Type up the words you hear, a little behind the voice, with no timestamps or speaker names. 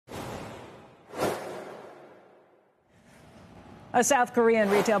A South Korean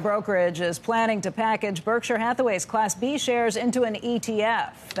retail brokerage is planning to package Berkshire Hathaway's Class B shares into an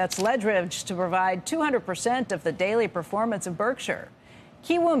ETF that's leveraged to provide 200% of the daily performance of Berkshire.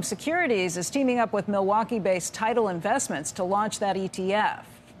 Kiwoom Securities is teaming up with Milwaukee-based Tidal Investments to launch that ETF.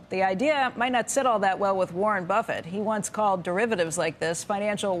 The idea might not sit all that well with Warren Buffett. He once called derivatives like this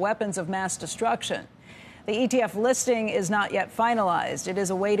financial weapons of mass destruction. The ETF listing is not yet finalized. It is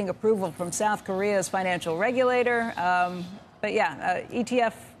awaiting approval from South Korea's financial regulator.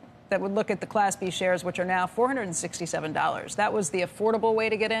 ETF that would look at the Class B shares, which are now $467. That was the affordable way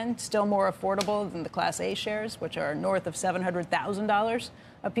to get in, still more affordable than the Class A shares, which are north of $700,000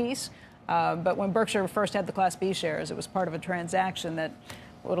 a piece. But when Berkshire first had the Class B shares, it was part of a transaction that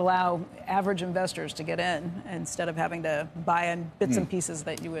would allow average investors to get in instead of having to buy in bits and pieces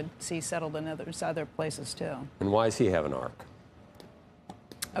that you would see settled in other places, too. And why does he have an ARC?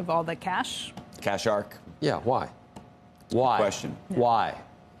 Of all the cash? Cash ARC? Yeah, why? Why? Good question. Why?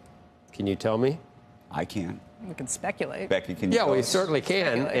 Can you tell me? I can't. We can speculate. Becky, can you? Yeah, we certainly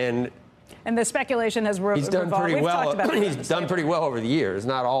can. And the speculation has he's done pretty well. He's done pretty well over the years.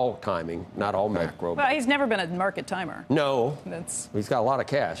 Not all timing, not all macro. Well, he's never been a market timer. No. He's got a lot of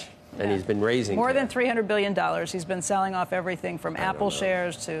cash, and he's been raising more cash. than $300 billion. He's been selling off everything from Apple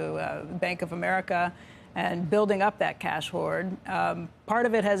shares to Bank of America and building up that cash hoard. Part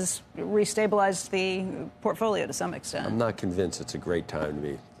of it has restabilized the portfolio to some extent. I'm not convinced it's a great time to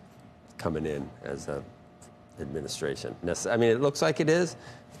be coming in as an administration. I mean, it looks like it is.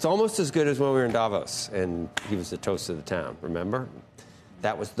 It's almost as good as when we were in Davos and he was the toast of the town, remember?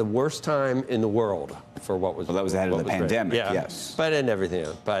 That was the worst time in the world for what was... Well, that was ahead of the pandemic, yeah. Yes. But and everything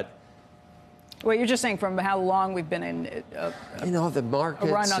else. But... Well, you're just saying from how long we've been in the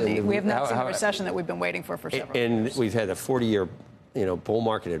markets... a run on we have not seen the recession that we've been waiting for several years. And we've had a 40-year, bull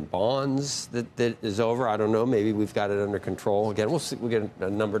market in bonds that is over. I don't know. Maybe we've got it under control. Again, we'll see. We'll get a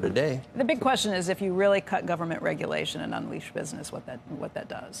number today. The big question is if you really cut government regulation and unleash business, what that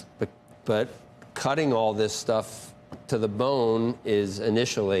does. But cutting all this stuff to the bone is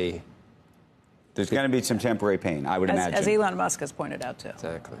initially... There's going to be some temporary pain, I would imagine. As Elon Musk has pointed out, too.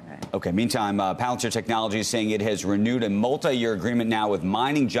 Exactly. Right. Okay, meantime, Palantir Technology is saying it has renewed a multi-year agreement now with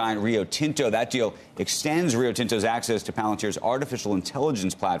mining giant Rio Tinto. That deal extends Rio Tinto's access to Palantir's artificial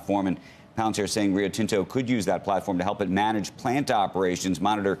intelligence platform, and Palantir is saying Rio Tinto could use that platform to help it manage plant operations,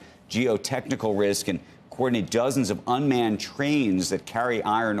 monitor geotechnical risk, and coordinate dozens of unmanned trains that carry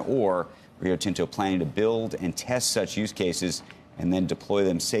iron ore. Rio Tinto planning to build and test such use cases and then deploy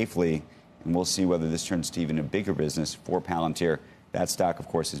them safely. And we'll see whether this turns to even a bigger business for Palantir. That stock, of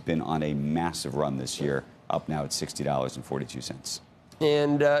course, has been on a massive run this year, up now at $60.42.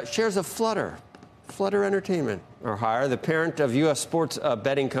 And shares of Flutter Entertainment are higher. The parent of U.S. sports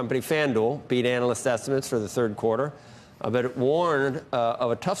betting company FanDuel beat analyst estimates for the third quarter, but it warned of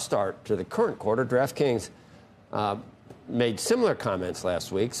a tough start to the current quarter. DraftKings made similar comments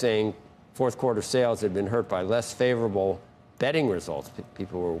last week, saying fourth quarter sales had been hurt by less favorable betting results.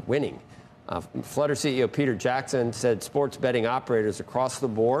 People were winning. Flutter CEO Peter Jackson said sports betting operators across the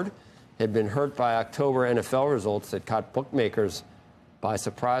board had been hurt by October NFL results that caught bookmakers by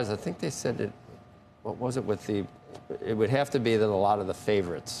surprise. I think they said it. What was it with the? It would have to be that a lot of the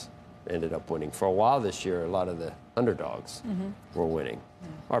favorites ended up winning. For a while this year, a lot of the underdogs were winning.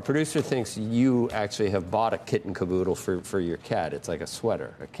 Our producer thinks you actually have bought a kitten caboodle for your cat. It's like a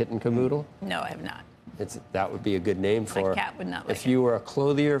sweater, a kitten caboodle. No, I have not. That would be a good name for... My cat would not like If you were a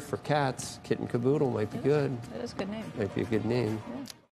clothier for cats, Kitten Caboodle might be good. That is a good name. Might be a good name. Yeah.